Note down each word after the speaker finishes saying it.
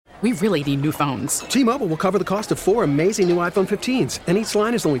We really need new phones. T-Mobile will cover the cost of 4 amazing new iPhone 15s, and each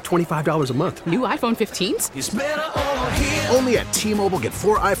line is only $25 a month. New iPhone 15s? It's better over here. Only at T-Mobile, get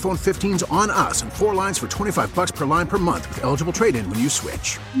 4 iPhone 15s on us and 4 lines for $25 per line per month with eligible trade-in when you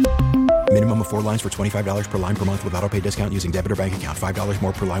switch. Minimum of 4 lines for $25 per line per month with autopay discount using debit or bank account. $5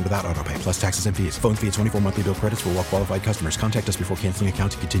 more per line without autopay, plus taxes and fees. Phone fee at 24 monthly bill credits for well-qualified customers. Contact us before canceling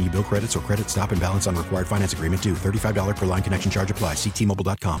account to continue bill credits or credit stop and balance on required finance agreement due. $35 per line connection charge applies. See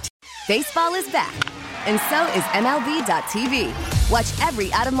T-Mobile.com. Baseball is back, and so is MLB.tv. Watch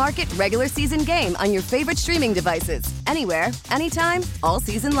every out-of-market regular season game on your favorite streaming devices. Anywhere, anytime, all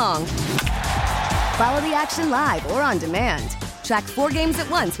season long. Follow the action live or on demand. Track 4 games at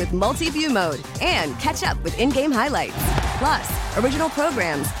once with multi-view mode and catch up with in-game highlights. Plus, original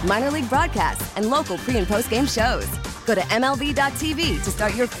programs, minor league broadcasts, and local pre- and post-game shows. Go to MLB.tv to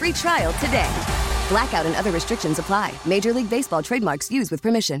start your free trial today. Blackout and other restrictions apply. Major League Baseball trademarks used with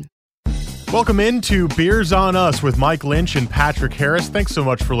permission. Welcome into Beers on Us with Mike Lynch and Patrick Harris. Thanks so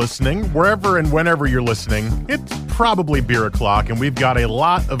much for listening. Wherever and whenever you're listening, it's probably beer o'clock, and we've got a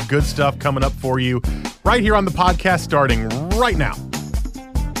lot of good stuff coming up for you right here on the podcast starting right now.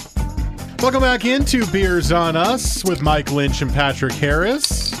 Welcome back into Beers on Us with Mike Lynch and Patrick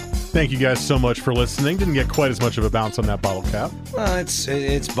Harris. Thank you guys so much for listening. Didn't get quite as much of a bounce on that bottle cap. Well,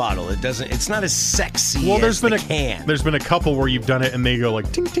 it's bottle. It's not as sexy there's as been the can. There's been a couple where you've done it and they go like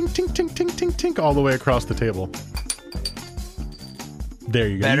tink, tink, tink, tink, tink, tink, tink all the way across the table. There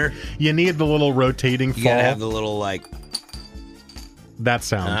you go. Better? You need the little rotating You fall. gotta have the little like. That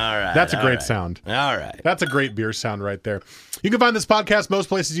sound. All right. That's a all great right. sound. All right. That's a great beer sound right there. You can find this podcast most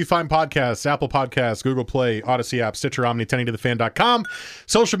places you find podcasts: Apple Podcasts, Google Play, Odyssey app, Stitcher, Omni, 1080thefan.com.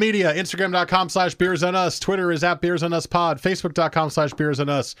 Social media: Instagram.com/BeersOnUs. Twitter is @BeersOnUsPod.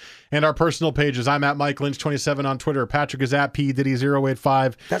 Facebook.com/BeersOnUs. And our personal pages: I'm at Mike Lynch27 on Twitter. Patrick is at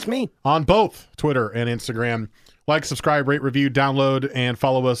PDiddy085. That's me. On both Twitter and Instagram. Like, subscribe, rate, review, download, and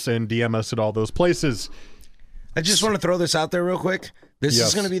follow us and DM us at all those places. I just want to throw this out there real quick. This Yes.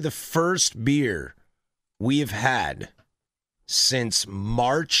 is going to be the first beer we have had since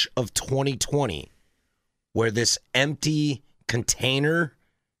March of 2020 where this empty container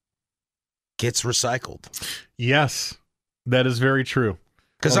gets recycled. Yes, that is very true.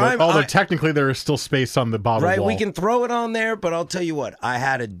 Because although technically there is still space on the bottle right, wall. we can throw it on there, but I'll tell you what, I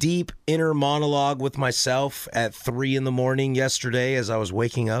had a deep inner monologue with myself at 3 a.m. yesterday as I was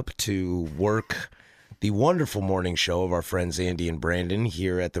waking up to work the wonderful morning show of our friends Andy and Brandon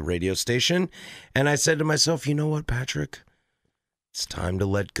here at the radio station. And I said to myself, you know what, Patrick? It's time to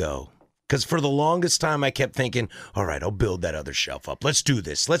let go. Because for the longest time, I kept thinking, all right, I'll build that other shelf up. Let's do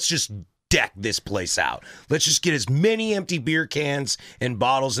this. Let's just deck this place out. Let's just get as many empty beer cans and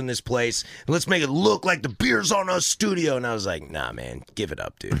bottles in this place. And let's make it look like the Beers on Us studio. And I was like, nah, man, give it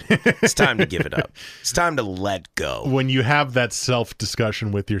up, dude. It's time to give it up. It's time to let go. When you have that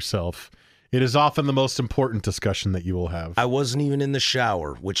self-discussion with yourself, it is often the most important discussion that you will have. I wasn't even in the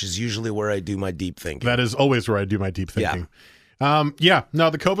shower, which is usually where I do my deep thinking. That is always where I do my deep thinking. No,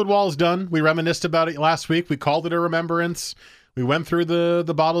 the COVID wall is done. We reminisced about it last week. We called it a remembrance. We went through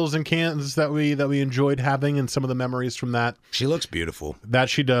the bottles and cans that we enjoyed having and some of the memories from that. She looks beautiful. That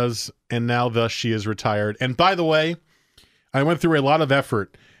she does, and now thus she is retired. And by the way, I went through a lot of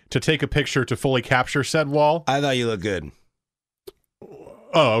effort to take a picture to fully capture said wall. I thought you looked good.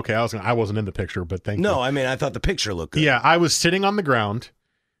 Oh, okay. I wasn't in the picture, but thank you. No, I mean, I thought the picture looked good. Yeah, I was sitting on the ground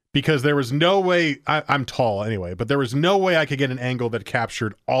because there was no way, I'm tall anyway, but there was no way I could get an angle that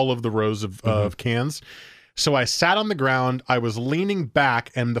captured all of the rows of cans. So I sat on the ground, I was leaning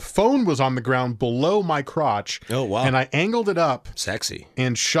back, and the phone was on the ground below my crotch. Oh, wow. And I angled it up. Sexy.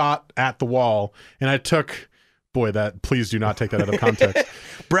 And shot at the wall. And I took, please do not take that out of context.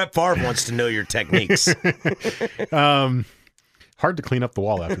 Brett Favre wants to know your techniques. Hard to clean up the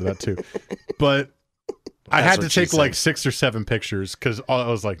wall after that, too. But I had to take like 6 or 7 pictures because I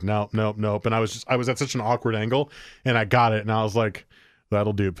was like, nope. And I was at such an awkward angle, and I got it, and I was like,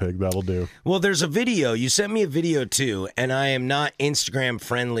 that'll do, pig. That'll do. Well, there's a video. You sent me a video, too, and I am not Instagram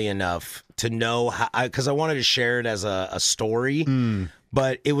friendly enough to know how, because I wanted to share it as a story.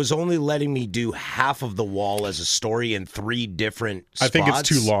 But it was only letting me do half of the wall as a story in 3 different spots. I think it's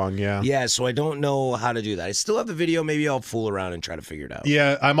too long, yeah. Yeah, so I don't know how to do that. I still have the video. Maybe I'll fool around and try to figure it out.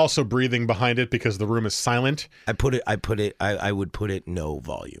 Yeah, I'm also breathing behind it because the room is silent. I would put it no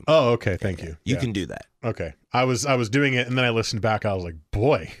volume. Oh, okay, thank you. You can do that. Okay. I was doing it, and then I listened back. I was like,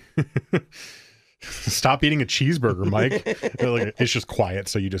 boy. Stop eating a cheeseburger, Mike. It's just quiet,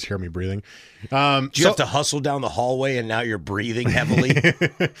 so you just hear me breathing. Do you have to hustle down the hallway, and now you're breathing heavily?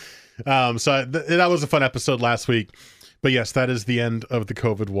 That was a fun episode last week. But yes, that is the end of the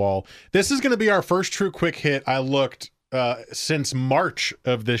COVID wall. This is going to be our first true quick hit. I looked since March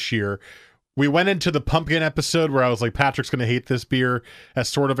of this year. We went into the pumpkin episode where I was like, Patrick's going to hate this beer as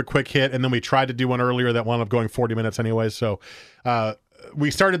sort of a quick hit. And then we tried to do one earlier that wound up going 40 minutes anyway. So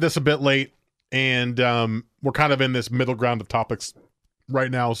we started this a bit late, and we're kind of in this middle ground of topics right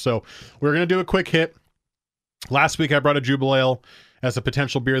now. So we're going to do a quick hit. Last week I brought a Jubile Ale as a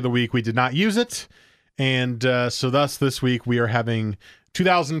potential beer of the week. We did not use it. And so thus this week we are having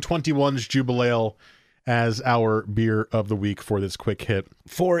 2021's Jubile Ale as our beer of the week for this quick hit.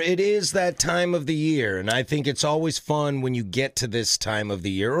 For it is that time of the year, and I think it's always fun when you get to this time of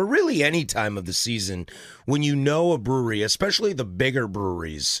the year, or really any time of the season, when you know a brewery, especially the bigger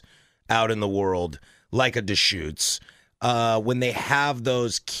breweries out in the world, like a Deschutes, when they have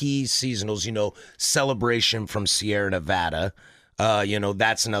those key seasonals, Celebration from Sierra Nevada.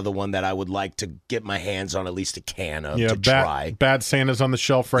 That's another one that I would like to get my hands on at least a can of to try. Bad Santa's on the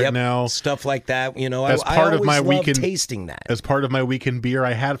shelf right now. Stuff like that. As part of my weekend tasting that. As part of my weekend beer,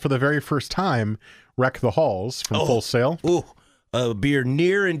 I had for the very first time Wreck the Halls from Full Sail. Ooh, a beer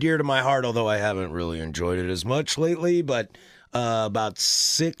near and dear to my heart, although I haven't really enjoyed it as much lately, but about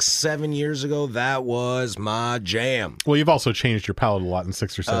 6-7 years ago, that was my jam. Well, you've also changed your palate a lot in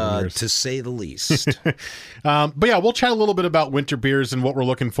 6 or 7 years. To say the least. But yeah, we'll chat a little bit about winter beers and what we're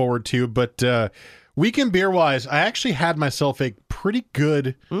looking forward to. But weekend beer-wise, I actually had myself a pretty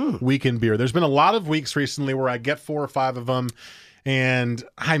good weekend beer. There's been a lot of weeks recently where I get 4 or 5 of them, and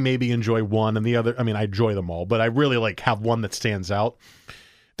I maybe enjoy one, and the other, I enjoy them all, but I really have one that stands out.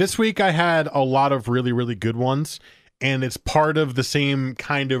 This week I had a lot of really, really good ones. And it's part of the same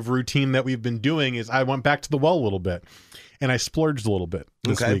kind of routine that we've been doing is I went back to the well a little bit and I splurged a little bit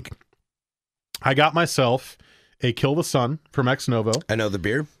this week. I got myself a Kill the Sun from Ex Novo. I know the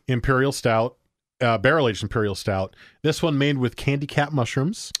beer. Imperial Stout, barrel-aged Imperial Stout. This one made with candy cat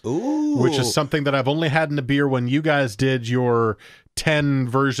mushrooms. Ooh. Which is something that I've only had in a beer when you guys did your 10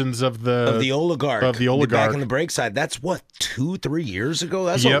 versions of the Oligarch. Of the Oligarch. Back in the break side. That's 2-3 years ago?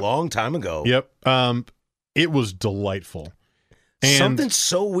 That's a long time ago. Yep. It was delightful. And something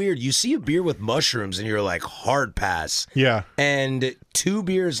so weird. You see a beer with mushrooms and you're like, hard pass. Yeah. And 2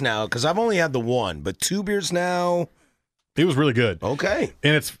 beers now, because I've only had the one, but 2 beers now. It was really good. Okay.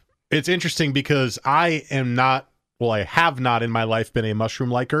 And it's interesting because I have not in my life been a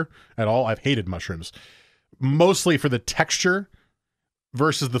mushroom liker at all. I've hated mushrooms. Mostly for the texture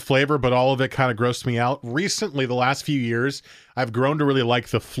versus the flavor, but all of it kind of grossed me out. Recently, the last few years, I've grown to really like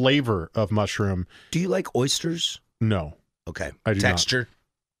the flavor of mushroom. Do you like oysters? No. Okay. I do texture?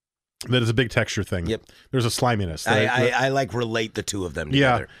 Not. That is a big texture thing. Yep. There's a sliminess. I relate the two of them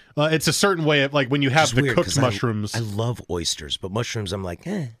together. Yeah. It's a certain way of when you have the cooked mushrooms. I love oysters, but mushrooms, I'm like,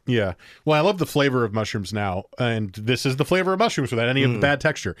 eh. Yeah. Well, I love the flavor of mushrooms now, and this is the flavor of mushrooms without any of the bad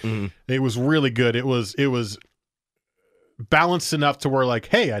texture. It was really good. It was balanced enough to where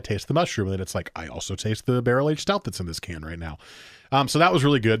hey, I taste the mushroom, and then it's I also taste the barrel-aged stout that's in this can right now. So that was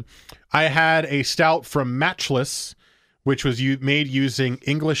really good. I had a stout from Matchless, which was made using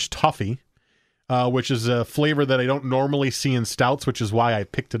English toffee, which is a flavor that I don't normally see in stouts, which is why I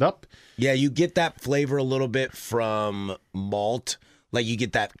picked it up. Yeah, you get that flavor a little bit from malt. You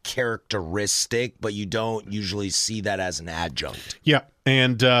get that characteristic, but you don't usually see that as an adjunct. Yeah,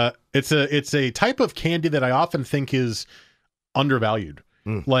 and it's a type of candy that I often think is undervalued.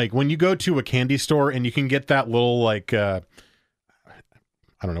 When you go to a candy store and you can get that little I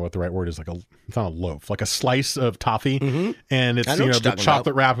don't know what the right word is, it's not a loaf, a slice of toffee, and it's the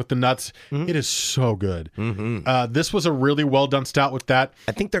chocolate wrap with the nuts. It is so good. This was a really well done stout with that.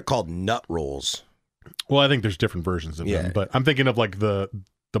 I think they're called nut rolls. Well, I think there's different versions of them, but I'm thinking of the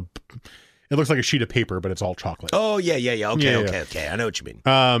it looks like a sheet of paper, but it's all chocolate. Oh yeah. Okay. I know what you mean.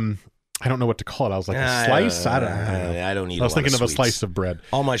 I don't know what to call it. I was like, a slice? I don't eat. I was thinking of sweets. a slice of bread.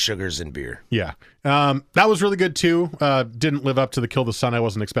 All my sugar's in beer. Yeah. That was really good too. Didn't live up to the Kill the Sun. I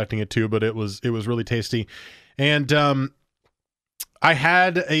wasn't expecting it to, but it was really tasty. And I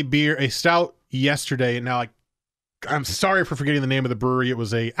had a stout yesterday. Now, I'm sorry for forgetting the name of the brewery. It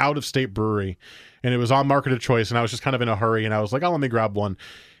was a out-of-state brewery, and it was on Market of Choice, and I was just kind of in a hurry, and I was like, let me grab one.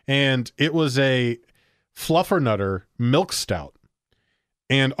 And it was a Fluffernutter milk stout.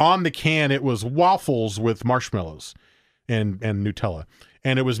 And on the can, it was waffles with marshmallows and Nutella.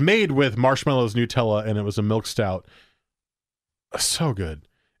 And it was made with marshmallows, Nutella, and it was a milk stout. So good.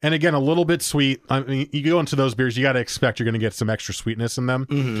 And again, a little bit sweet. I mean, you go into those beers, you got to expect you're going to get some extra sweetness in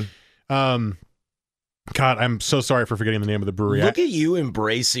them. God, I'm so sorry for forgetting the name of the brewery. Look at you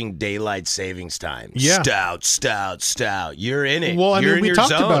embracing daylight savings time. Yeah. Stout. You're in it. Well, I You're mean, in we your talked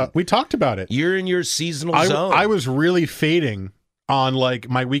zone. about it. You're in your seasonal zone. I was really fading on like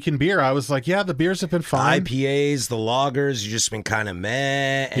my weekend beer. I was like, yeah, the beers have been fine. IPAs, the lagers, you've just been kind of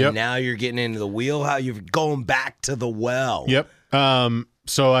meh, and now you're getting into the wheelhouse. You're going back to the well. Yep.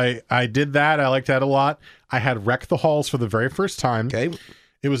 So I did that. I liked that a lot. I had Wreck the Halls for the very first time. Okay.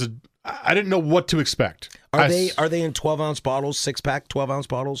 It was I didn't know what to expect. Are they in 12-ounce bottles, 6-pack 12-ounce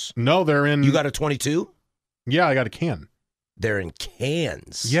bottles? No, they're in. You got a 22? Yeah, I got a can. They're in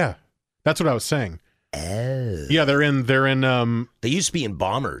cans. Yeah, that's what I was saying. Oh. Yeah, they're in. They used to be in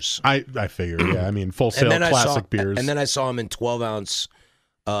bombers. I figured. Yeah, I mean, Full Sail classic beers. And then I saw them in 12-ounce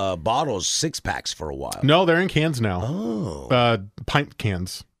bottles, 6-packs for a while. No, they're in cans now. Oh. Pint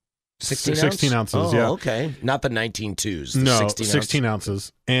cans. 16 ounces. Oh, yeah. Okay. Not the 19.2s. No, 16 16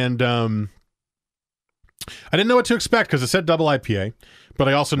 ounces. And I didn't know what to expect because it said double IPA, but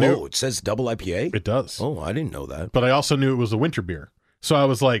I also knew. Oh, it says double IPA? It does. Oh, I didn't know that. But I also knew it was a winter beer. So I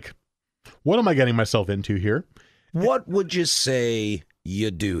was like, what am I getting myself into here? What would you say you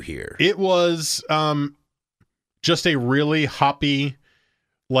do here? It was just a really hoppy,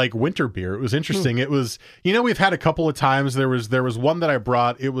 like, winter beer. It was interesting. It was, we've had a couple of times. There was one that I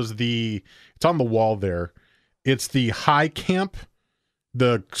brought. It's on the wall there. It's the High Camp,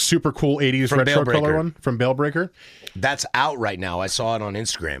 the super cool 80s From retro Bale color Breaker. one from Bale Breaker. That's out right now. I saw it on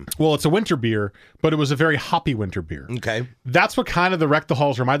Instagram. Well, it's a winter beer, but it was a very hoppy winter beer. Okay. That's what kind of the Wreck the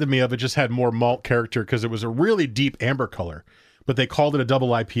Halls reminded me of. It just had more malt character because it was a really deep amber color, but they called it a double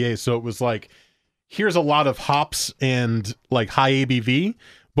IPA. So it was like, here's a lot of hops and like high ABV,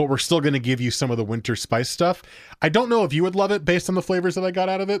 but we're still going to give you some of the winter spice stuff. I don't know if you would love it based on the flavors that I got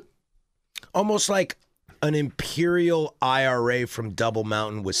out of it. Almost like an Imperial IRA from Double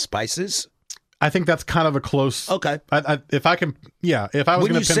Mountain with spices. I think that's kind of a close. Okay. If I was When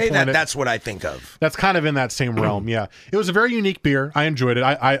going you to say pinpoint that, it, that's what I think of. that's kind of in that same realm. Yeah. It was a very unique beer. I enjoyed it.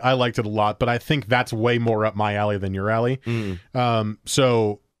 I liked it a lot, but I think that's way more up my alley than your alley.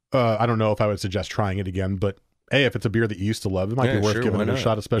 So I don't know if I would suggest trying it again, but hey, if it's a beer that you used to love, it might be worth sure, giving why it a not?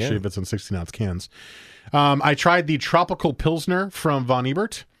 shot, especially Yeah. if it's in 16-ounce cans. I tried the Tropical Pilsner from Von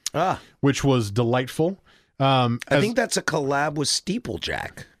Ebert, which was delightful. I think that's a collab with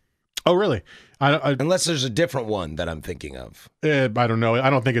Steeplejack. Oh, really? I Unless there's a different one that I'm thinking of. I don't know.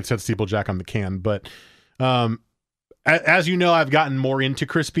 I don't think it said Steeplejack on the can, but as you know, I've gotten more into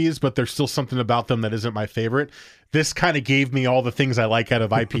Crispies, but there's still something about them that isn't my favorite. This kind of gave me all the things I like out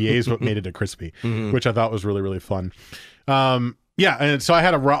of IPAs, what made it a Crispy, which I thought was really, really fun. Yeah, and so I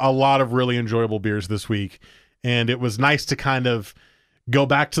had a lot of really enjoyable beers this week, and it was nice to kind of go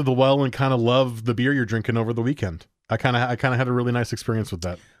back to the well and kind of love the beer you're drinking over the weekend. I kind of had a really nice experience with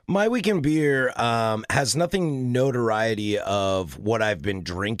that. My weekend beer has nothing notoriety of what I've been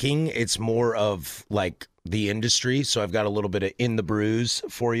drinking. It's more of like the industry. So I've got a little bit of in the brews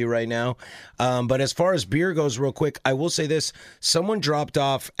for you right now. But as far as beer goes, real quick, I will say this. Someone dropped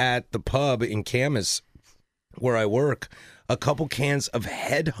off at the pub in Camas, where I work, a couple cans of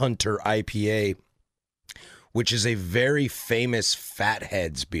Headhunter IPA, which is a very famous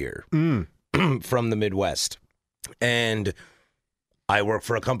Fatheads beer from the Midwest. And I work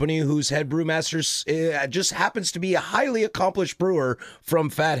for a company whose head brewmaster just happens to be a highly accomplished brewer from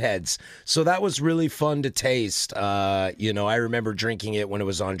Fatheads. So that was really fun to taste. I remember drinking it when it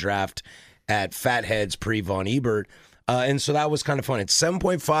was on draft at Fatheads pre-Von Ebert. And so that was kind of fun. It's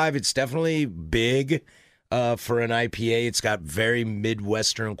 7.5. It's definitely big for an IPA. It's got very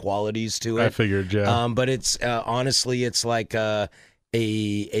Midwestern qualities to it. I figured, yeah. But it's honestly, it's like a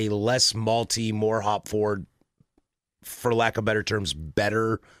less malty, more hop forward, for lack of better terms,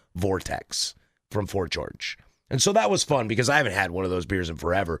 better Vortex from Fort George. And so that was fun because I haven't had one of those beers in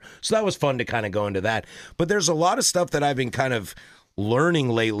forever. So that was fun to kind of go into that. But there's a lot of stuff that I've been kind of learning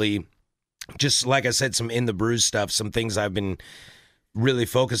lately. Just like I said, some in the brews stuff, some things I've been really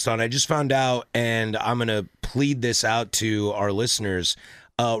focused on. I just found out, and I'm going to plead this out to our listeners.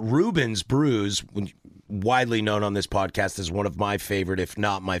 Reuben's Brews, widely known on this podcast as one of my favorite, if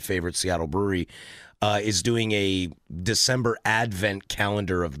not my favorite Seattle brewery, is doing a December Advent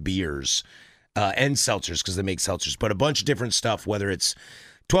calendar of beers and seltzers, because they make seltzers, but a bunch of different stuff, whether it's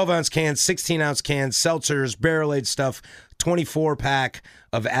 12-ounce cans, 16-ounce cans, seltzers, barrel-aged stuff, 24-pack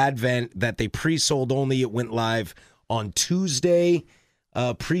of Advent that they pre-sold only. It went live on Tuesday,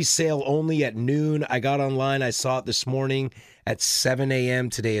 pre-sale only at noon. I got online. I saw it this morning at 7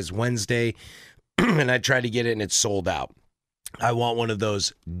 a.m. Today is Wednesday, and I tried to get it, and it's sold out. I want one of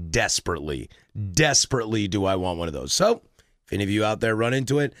those desperately. Desperately do I want one of those. So, if any of you out there run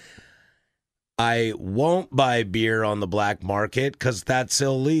into it, I won't buy beer on the black market because that's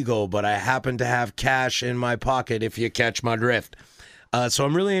illegal, but I happen to have cash in my pocket if you catch my drift. So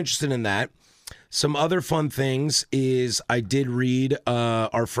I'm really interested in that. Some other fun things is I did read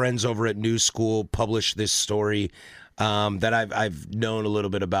our friends over at New School published this story that I've known a little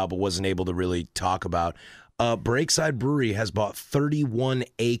bit about but wasn't able to really talk about. Breakside Brewery has bought 31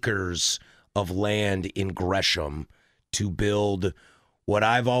 acres of land in Gresham to build what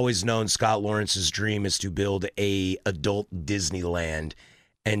I've always known Scott Lawrence's dream is to build a adult Disneyland.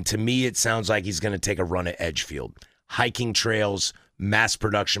 And to me, it sounds like he's going to take a run at Edgefield. Hiking trails, mass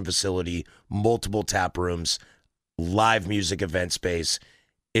production facility, multiple tap rooms, live music event space.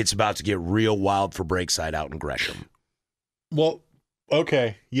 It's about to get real wild for Breakside out in Gresham. Well,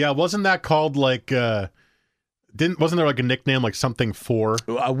 okay. Yeah, wasn't that called like wasn't there like a nickname like something 4?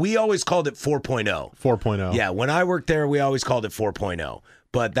 We always called it 4.0. 4.0. Yeah, when I worked there, we always called it 4.0.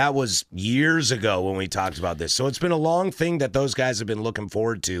 But that was years ago when we talked about this. So it's been a long thing that those guys have been looking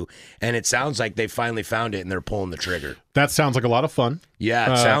forward to. And it sounds like they finally found it and they're pulling the trigger. That sounds like a lot of fun.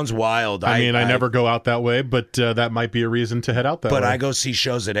 Yeah, it sounds wild. I mean, I never go out that way, but that might be a reason to head out that way. But I go see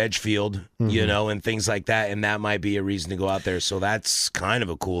shows at Edgefield, and things like that. And that might be a reason to go out there. So that's kind of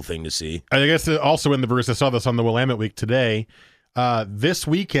a cool thing to see. I guess also in the Brewers, I saw this on the Willamette Week today. This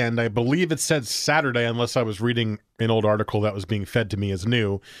weekend, I believe it said Saturday, unless I was reading an old article that was being fed to me as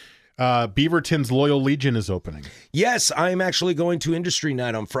new, Beaverton's Loyal Legion is opening. Yes, I'm actually going to Industry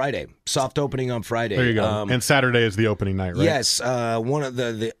Night on Friday. Soft opening on Friday. There you go. And Saturday is the opening night, right? Yes. One of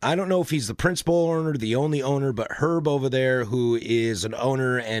the I don't know if he's the principal owner, the only owner, but Herb over there, who is an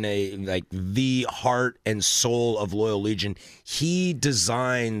owner and the heart and soul of Loyal Legion, he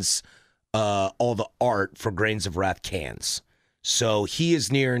designs all the art for Grains of Wrath cans. So he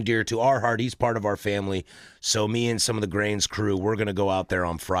is near and dear to our heart. He's part of our family. So me and some of the Grains crew, we're going to go out there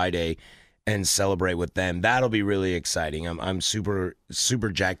on Friday and celebrate with them. That'll be really exciting. I'm super, super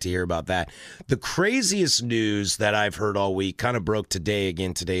jacked to hear about that. The craziest news that I've heard all week, kind of broke today,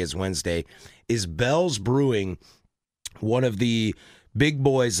 again, today is Wednesday, is Bell's Brewing, one of the big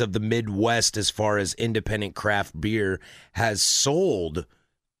boys of the Midwest as far as independent craft beer, has sold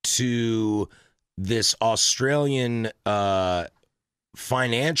to this Australian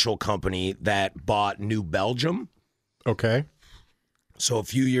financial company that bought New Belgium. Okay. So a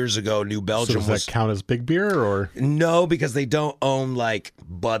few years ago, New Belgium so does that count as big beer or? No, because they don't own like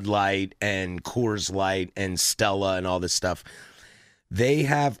Bud Light and Coors Light and Stella and all this stuff. They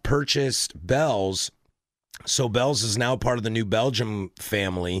have purchased Bell's. So Bell's is now part of the New Belgium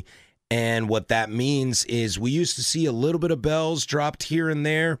family. And what that means is we used to see a little bit of Bell's dropped here and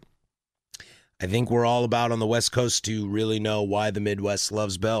there. I think we're all about on the West Coast to really know why the Midwest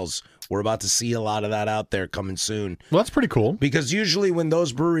loves Bell's. We're about to see a lot of that out there coming soon. Well, that's pretty cool. Because usually when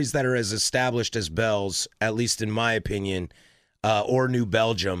those breweries that are as established as Bell's, at least in my opinion, or New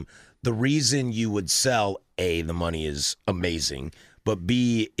Belgium, the reason you would sell, A, the money is amazing, but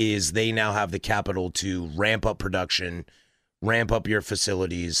B, is they now have the capital to ramp up production, ramp up your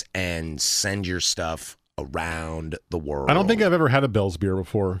facilities, and send your stuff around the world. I don't think I've ever had a Bell's beer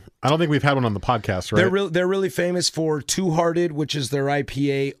before. I don't think we've had one on the podcast, right? They're really famous for Two Hearted, which is their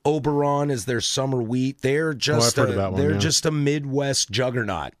IPA. Oberon is their summer wheat. They're just just a Midwest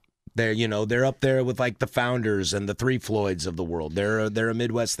juggernaut. They're up there with like the Founders and the Three Floyds of the world. They're a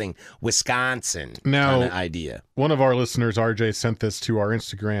Midwest thing. Wisconsin kind of idea. One of our listeners, RJ, sent this to our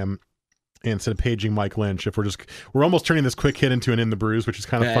Instagram and said paging Mike Lynch. We're almost turning this quick hit into an In the Brews, which is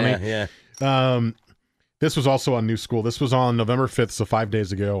kind of funny. Yeah. This was also on New School. This was on November 5th, so 5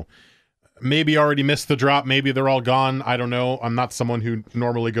 days ago. Maybe already missed the drop. Maybe they're all gone. I don't know. I'm not someone who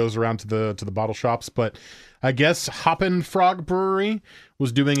normally goes around to the bottle shops, but I guess Hoppin' Frog Brewery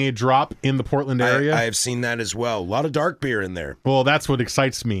was doing a drop in the Portland area. I have seen that as well. A lot of dark beer in there. Well, that's what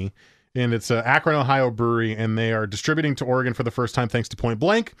excites me. And it's an Akron, Ohio brewery, and they are distributing to Oregon for the first time thanks to Point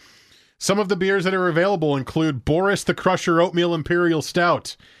Blank. Some of the beers that are available include Boris the Crusher Oatmeal Imperial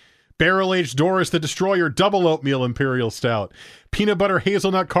Stout, Barrel-Aged Doris the Destroyer Double Oatmeal Imperial Stout, Peanut Butter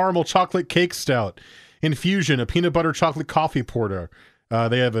Hazelnut Caramel Chocolate Cake Stout, Infusion, a Peanut Butter Chocolate Coffee Porter.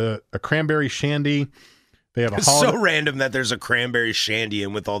 They have a Cranberry Shandy. They have It's so random that there's a Cranberry Shandy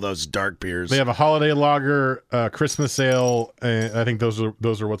in with all those dark beers. They have a Holiday Lager, Christmas Ale. I think those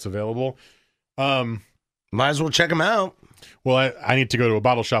are what's available. Might as well check them out. Well, I need to go to a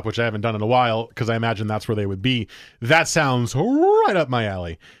bottle shop, which I haven't done in a while, because I imagine that's where they would be. That sounds right up my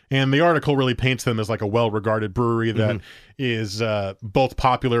alley. And the article really paints them as like a well-regarded brewery that is both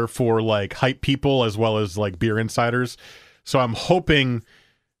popular for like hype people as well as like beer insiders. So I'm hoping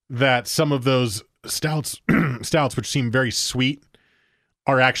that some of those stouts, which seem very sweet,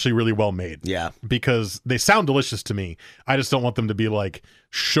 are actually really well made. Yeah. Because they sound delicious to me. I just don't want them to be like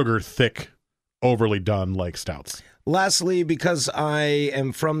sugar thick, overly done like stouts. Lastly, because I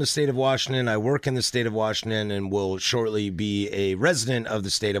am from the state of Washington, I work in the state of Washington and will shortly be a resident of the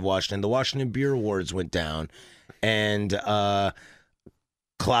state of Washington. The Washington Beer Awards went down, and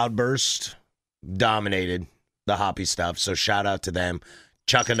Cloudburst dominated the hoppy stuff. So shout out to them.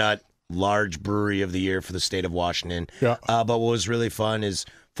 Chuckanut, large brewery of the year for the state of Washington. Yeah. But what was really fun is,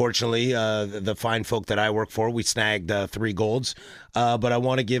 fortunately, the fine folk that I work for, we snagged 3 golds. But I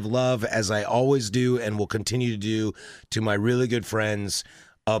want to give love, as I always do and will continue to do, to my really good friends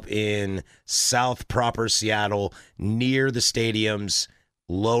up in South proper Seattle, near the stadiums.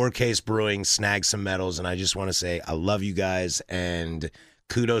 Lowercase Brewing snagged some medals, and I just want to say I love you guys, and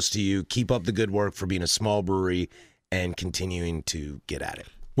kudos to you. Keep up the good work for being a small brewery and continuing to get at it.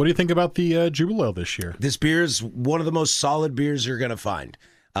 What do you think about the Jubilo this year? This beer is one of the most solid beers you're going to find.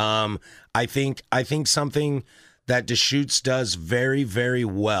 I think something that Deschutes does very, very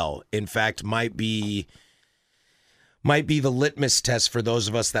well, in fact, might be the litmus test for those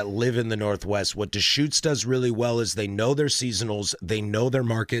of us that live in the Northwest. What Deschutes does really well is they know their seasonals, they know their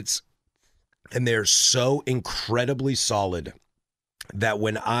markets, and they're so incredibly solid that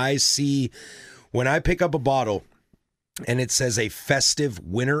when I pick up a bottle and it says a festive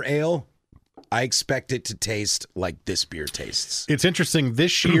winter ale, I expect it to taste like this beer tastes. It's interesting.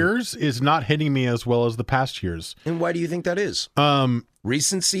 This year's is not hitting me as well as the past years. And why do you think that is?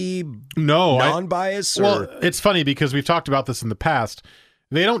 Recency? No. Non-bias? Well, it's funny because we've talked about this in the past.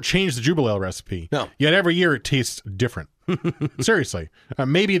 They don't change the Jubilo recipe. No. Yet every year it tastes different. Seriously.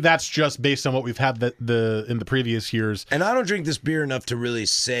 Maybe that's just based on what we've had in the previous years. And I don't drink this beer enough to really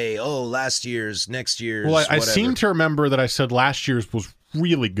say, oh, last year's, next year's, Well, I whatever. seem to remember that I said last year's was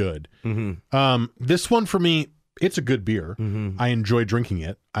really good. Mm-hmm. This one for me, it's a good beer. Mm-hmm. I enjoy drinking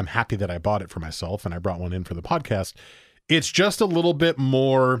it. I'm happy that I bought it for myself, and I brought one in for the podcast. It's just a little bit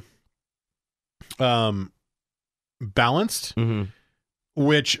more balanced,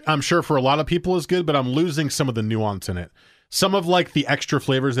 which I'm sure for a lot of people is good, but I'm losing some of the nuance in it. Some of like the extra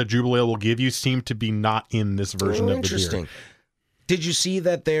flavors that Jubilo will give you seem to be not in this version of the Interesting. beer. Did you see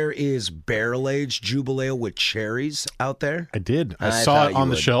that there is barrel-aged Jubilo with cherries out there? I did. I I saw thought it you on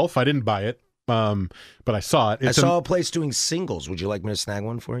the would. shelf. I didn't buy it, but I saw it. I saw a place doing singles. Would you like me to snag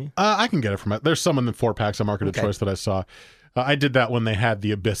one for you? I can get it from it. There's some in the 4-packs at Market of Okay. Choice that I saw. I did that when they had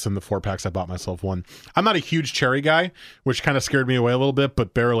the Abyss in the 4-packs. I bought myself one. I'm not a huge cherry guy, which kind of scared me away a little bit,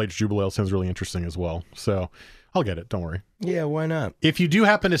 but barrel-aged Jubilo sounds really interesting as well. So I'll get it. Don't worry. Yeah, why not? If you do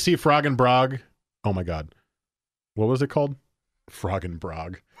happen to see Frog and Brog, oh my God. What was it called? Frog and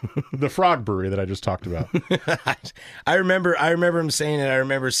Brog. The frog brewery that I just talked about. I remember him saying it. I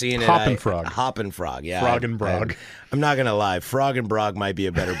remember seeing it. Hop and Frog. Hop and Frog, yeah. Frog and Brog. I'm not going to lie. Frog and Brog might be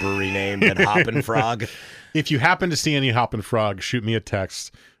a better brewery name than Hop and Frog. If you happen to see any Hop and Frog, shoot me a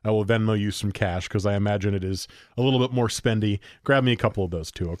text. I will Venmo you some cash because I imagine it is a little bit more spendy. Grab me a couple of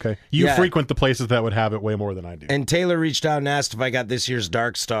those too, okay? You Yeah. frequent the places that would have it way more than I do. And Taylor reached out and asked if I got this year's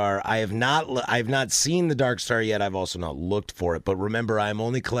Dark Star. I have not seen the Dark Star yet. I've also not looked for it. But remember, I'm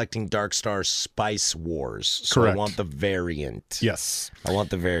only collecting Dark Star Spice Wars. So Correct. I want the variant. Yes. I want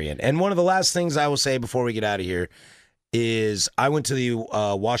the variant. And one of the last things I will say before we get out of here is I went to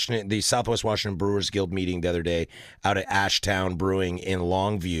the Southwest Washington Brewers Guild meeting the other day out at Ashtown Brewing in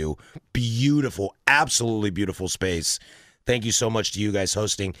Longview. Beautiful, absolutely beautiful space. Thank you so much to you guys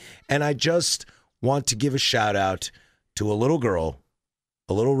hosting. And I just want to give a shout out to a little girl,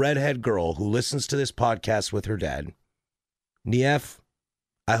 a little redhead girl who listens to this podcast with her dad. Nief,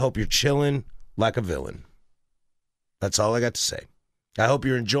 I hope you're chilling like a villain. That's all I got to say. I hope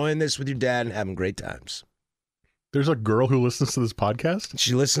you're enjoying this with your dad and having great times. There's a girl who listens to this podcast?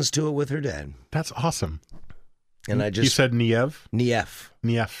 She listens to it with her dad. That's awesome. And I just... You said Niev? Nief.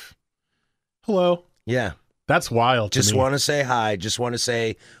 Nief. Hello. Yeah. That's wild to Just me. want to say hi. Just want to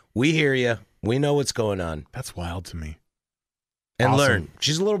say, we hear you. We know what's going on. That's wild to me. And Awesome. learn.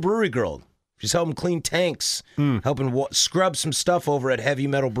 She's a little brewery girl. She's helping clean tanks, helping scrub some stuff over at Heavy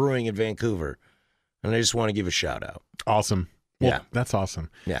Metal Brewing in Vancouver. And I just want to give a shout out. Awesome. Well, Yeah. That's awesome.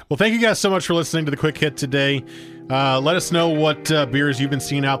 Yeah. Well, thank you guys so much for listening to the Quick Hit today. Let us know what beers you've been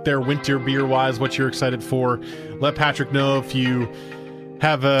seeing out there, winter beer-wise, what you're excited for. Let Patrick know if you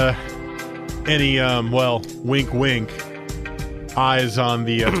have any, wink, wink, eyes on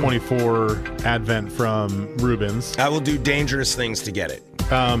the 24 Advent from Rubens. I will do dangerous things to get it.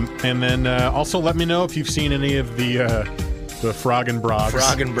 And then also let me know if you've seen any of the The Frog and Brogs.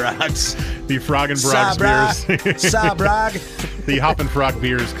 Frog and Brogs. The Frog and Brogs beers. Brog. The Hop and Frog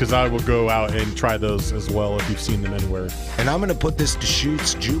beers, because I will go out and try those as well if you've seen them anywhere. And I'm going to put this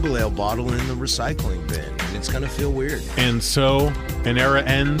Deschutes Jubilee bottle in the recycling bin. And it's going to feel weird. And so an era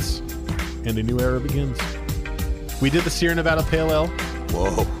ends and a new era begins. We did the Sierra Nevada Pale Ale.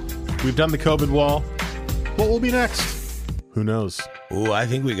 Whoa. We've done the COVID Wall. What will be next? Who knows? Ooh, I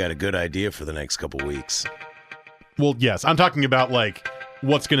think we got a good idea for the next couple weeks. Well, yes. I'm talking about, like,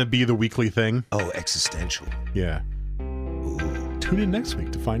 what's going to be the weekly thing. Oh, existential. Yeah. Ooh. Tune in next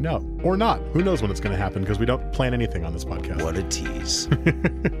week to find out. Or not. Who knows when it's going to happen, because we don't plan anything on this podcast. What a tease. All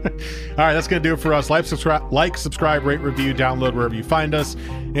right, that's going to do it for us. Like, subscribe, rate, review, download wherever you find us.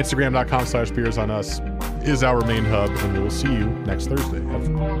 Instagram.com/beersonus is our main hub, and we will see you next Thursday. Have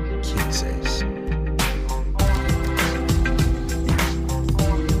fun. Kisses.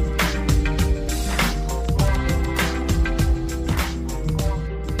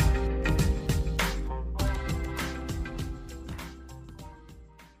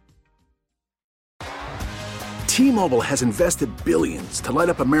 T-Mobile has invested billions to light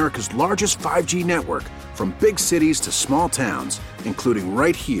up America's largest 5G network, from big cities to small towns, including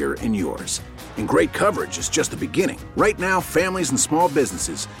right here in yours. And great coverage is just the beginning. Right now, families and small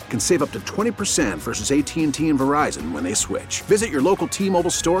businesses can save up to 20% versus AT&T and Verizon when they switch. Visit your local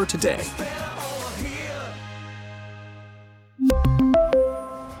T-Mobile store today.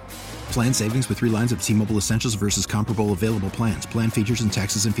 Plan savings with 3 lines of T-Mobile Essentials versus comparable available plans. Plan features and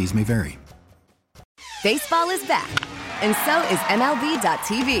taxes and fees may vary. Baseball is back, and so is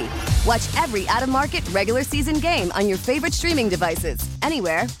MLB.tv. Watch every out-of-market regular season game on your favorite streaming devices,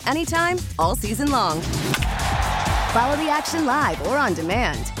 anywhere, anytime, all season long. Follow the action live or on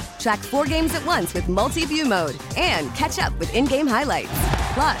demand. Track 4 games at once with multi-view mode and catch up with in-game highlights.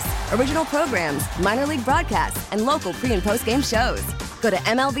 Plus, original programs, minor league broadcasts, and local pre- and post-game shows. Go to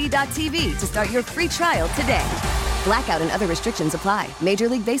MLB.tv to start your free trial today. Blackout and other restrictions apply. Major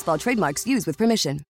League Baseball trademarks used with permission.